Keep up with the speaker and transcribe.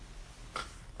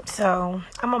So,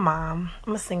 I'm a mom.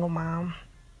 I'm a single mom.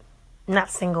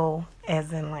 Not single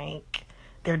as in like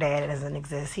their dad doesn't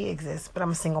exist. He exists, but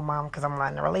I'm a single mom because I'm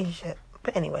not in a relationship.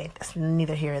 But anyway, that's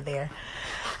neither here nor there.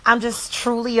 I'm just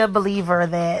truly a believer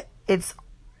that it's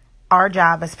our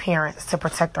job as parents to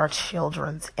protect our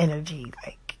children's energy,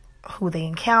 like who they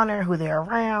encounter, who they're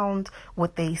around,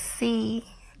 what they see,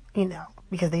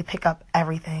 because they pick up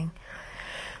everything.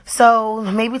 So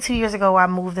maybe 2 years ago, I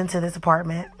moved into this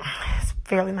apartment. It's a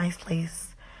fairly nice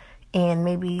place. And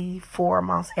maybe 4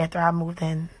 months after I moved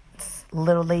in, this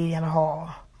little lady in the hall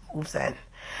moves in.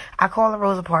 I call her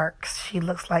Rosa Parks. She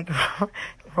looks like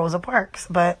Rosa Parks.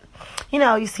 But,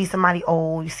 you see somebody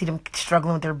old. You see them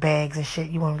struggling with their bags and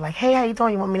shit. You want to be like, hey, how you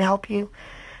doing? You want me to help you?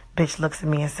 Bitch looks at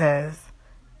me and says,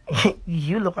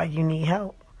 you look like you need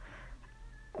help.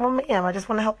 Well, ma'am, I just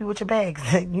want to help you with your bags.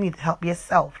 You need to help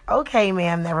yourself. Okay,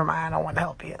 ma'am, never mind. I don't want to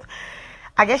help you.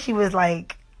 I guess she was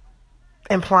like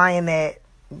implying that,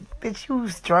 bitch, you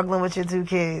struggling with your 2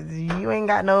 kids. You ain't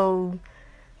got no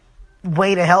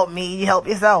way to help me. You help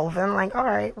yourself. And I'm like, all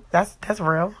right, that's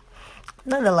real.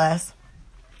 Nonetheless,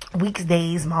 weeks,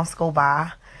 days, months go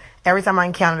by. Every time I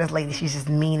encounter this lady, she's just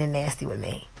mean and nasty with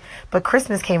me. But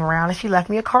Christmas came around and she left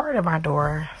me a card at my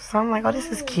door. So I'm like, oh, this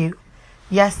is cute.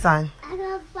 Yes, son. I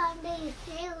don't find any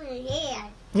feeling here.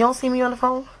 You don't see me on the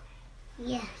phone?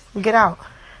 Yes. Get out.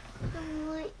 I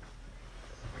want,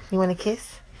 You want a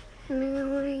kiss? I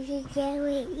want to get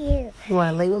with you. You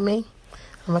want to lay with me?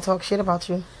 I'm going to talk shit about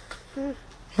you.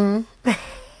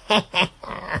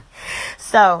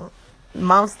 So,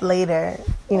 months later,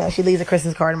 she leaves a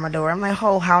Christmas card on my door. I'm like,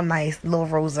 oh, how nice. Little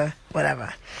Rosa,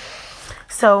 whatever.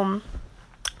 So,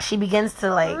 she begins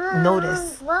to,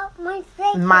 notice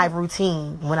my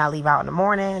routine when I leave out in the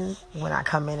morning, when I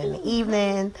come in the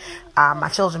evening. My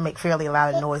children make fairly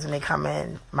loud noise when they come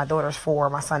in. My daughter's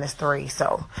 4, my son is 3.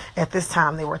 So at this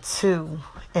time, they were 2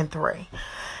 and 3.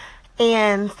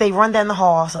 And they run down the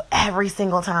hall. So every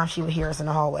single time she would hear us in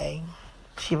the hallway,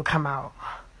 she would come out.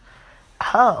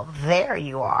 Oh, there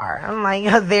you are. I'm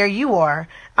like, there you are.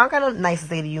 I don't got no nice to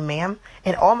say to you, ma'am.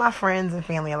 And all my friends and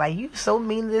family are like, you so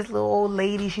mean to this little old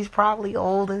lady. She's probably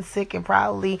old and sick and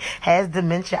probably has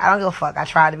dementia. I don't give a fuck. I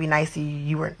tried to be nice to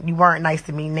you. You weren't nice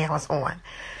to me. Now it's on.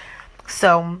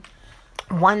 So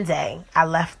one day I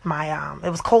left my, it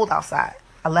was cold outside.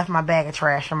 I left my bag of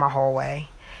trash in my hallway.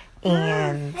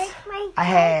 And I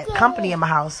had company in my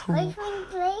house who,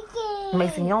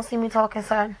 Mason, you don't see me talking,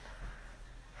 son?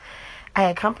 I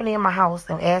had company in my house,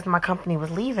 and as my company was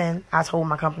leaving, I told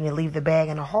my company to leave the bag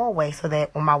in the hallway so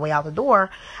that on my way out the door,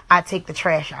 I'd take the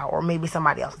trash out, or maybe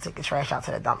somebody else would take the trash out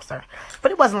to the dumpster.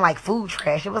 But it wasn't like food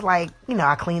trash. It was like,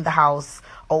 I cleaned the house,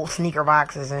 old sneaker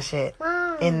boxes and shit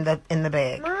in the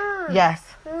bag. Mom, yes.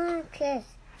 I want a kiss.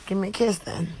 Give me a kiss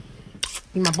then.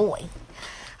 You my boy.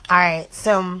 All right,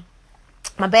 so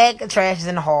my bag of trash is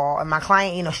in the hall, and my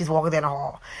client, she's walking down the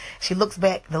hall. She looks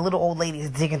back, the little old lady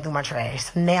is digging through my trash.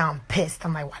 So now I'm pissed.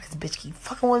 I'm like, why this bitch keep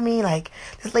fucking with me? Like,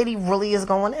 this lady really is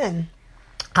going in.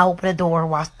 I open the door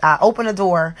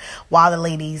while the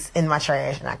lady's in my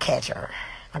trash, and I catch her.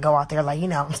 I go out there like,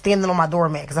 I'm standing on my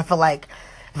doormat, because I feel like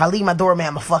if I leave my doormat,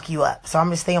 I'm going to fuck you up. So I'm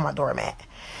going to stay on my doormat.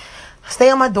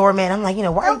 Stay on my doormat. I'm like,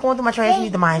 why are you going through my trash? You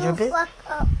need to mind your business.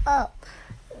 Fuck up.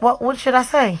 What should I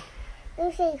say?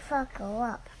 You say fuck her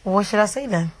up. What should I say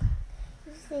then?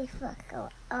 You say fuck her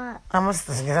up.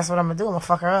 That's what I'm going to do. I'm going to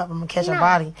fuck her up. I'm going to catch her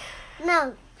body.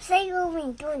 No, say you've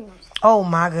been doing this. Oh,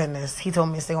 my goodness. He told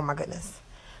me to say, oh, my goodness.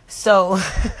 So,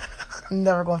 I'm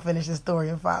never going to finish this story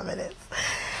in 5 minutes.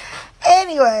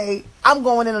 Anyway, I'm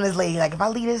going in on this lady. Like, if I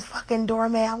leave this fucking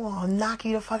doormat, I'm going to knock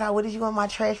you the fuck out. What did you want my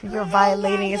trash? You're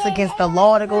violating. It's against the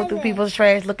law to go through people's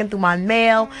trash, looking through my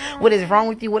mail. What is wrong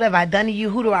with you? What have I done to you?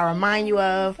 Who do I remind you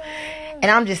of? And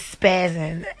I'm just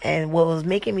spazzing. And what was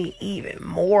making me even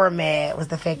more mad was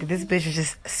the fact that this bitch was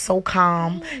just so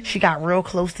calm. She got real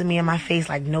close to me in my face,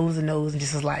 like nose to nose, and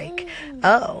just was like,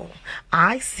 oh,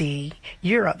 I see.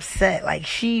 You're upset. Like,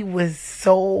 she was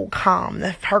so calm.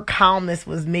 Her calmness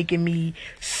was making me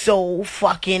so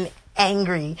fucking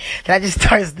angry that I just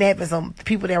started snapping. Some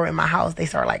people that were in my house, they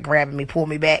started like grabbing me, pulling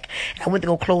me back. And I went to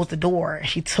go close the door. And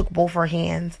she took both her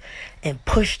hands and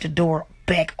pushed the door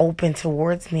back open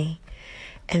towards me.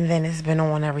 And then it's been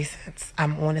on ever since.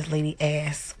 I'm on this lady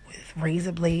ass with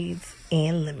razor blades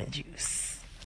and lemon juice.